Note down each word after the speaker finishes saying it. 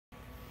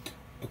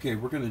Okay,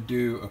 we're going to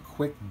do a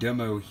quick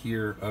demo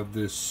here of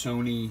this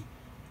Sony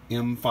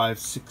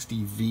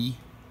M560V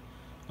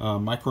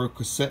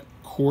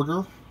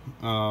Microcassette-corder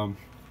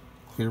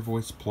Clear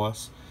Voice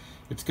Plus.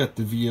 It's got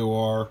the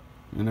VOR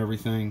and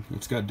everything.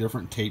 It's got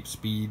different tape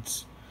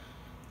speeds.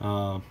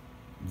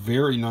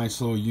 Very nice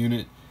little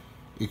unit.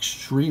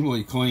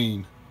 Extremely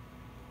clean.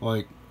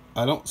 Like,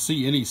 I don't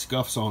see any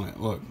scuffs on it.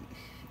 Look,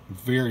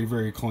 very,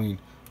 very clean.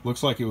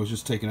 Looks like it was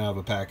just taken out of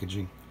a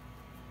packaging.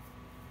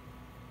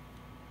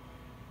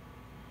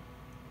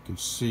 You can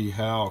see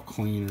how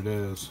clean it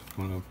is.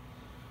 You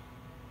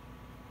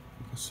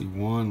can see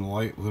one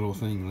light little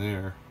thing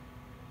there.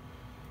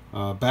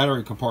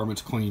 Battery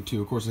compartment's clean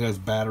too. Of course, it has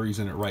batteries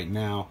in it right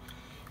now.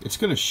 It's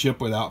going to ship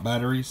without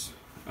batteries.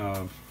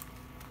 But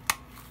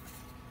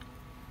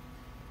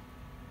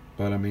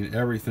I mean,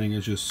 everything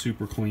is just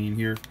super clean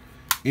here.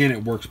 And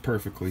it works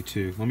perfectly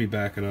too. Let me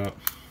back it up.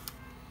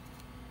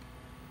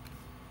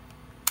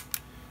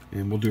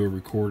 And we'll do a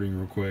recording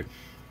real quick.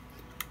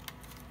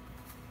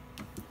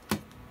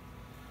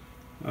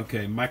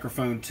 Okay,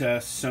 microphone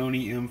test,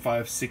 Sony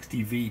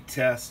M560V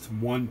test,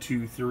 1,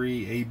 2,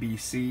 3,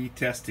 ABC,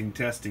 testing,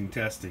 testing,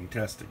 testing,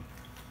 testing.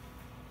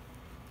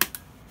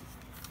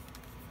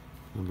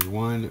 And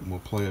rewind it and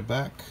we'll play it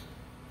back.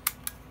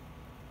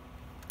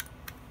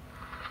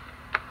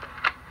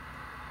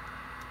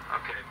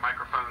 Okay,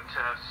 microphone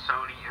test,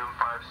 Sony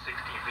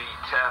M560V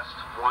test,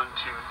 1,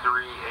 2,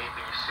 3,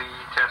 ABC,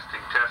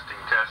 testing, testing,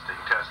 testing,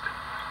 testing.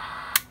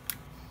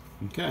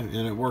 Okay,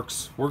 and it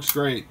works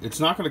great. It's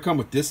not going to come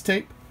with this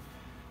tape.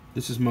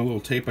 This is my little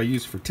tape I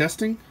use for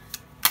testing.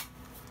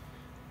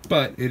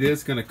 But it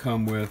is going to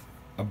come with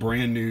a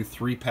brand new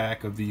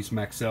 3-pack of these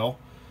Maxell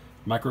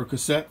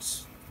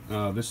microcassettes.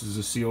 This is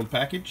a sealed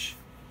package.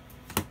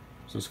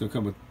 So it's going to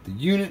come with the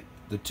unit,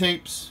 the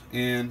tapes,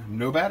 and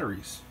no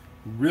batteries.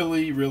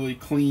 Really, really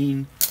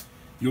clean.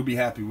 You'll be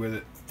happy with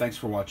it. Thanks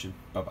for watching.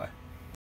 Bye-bye.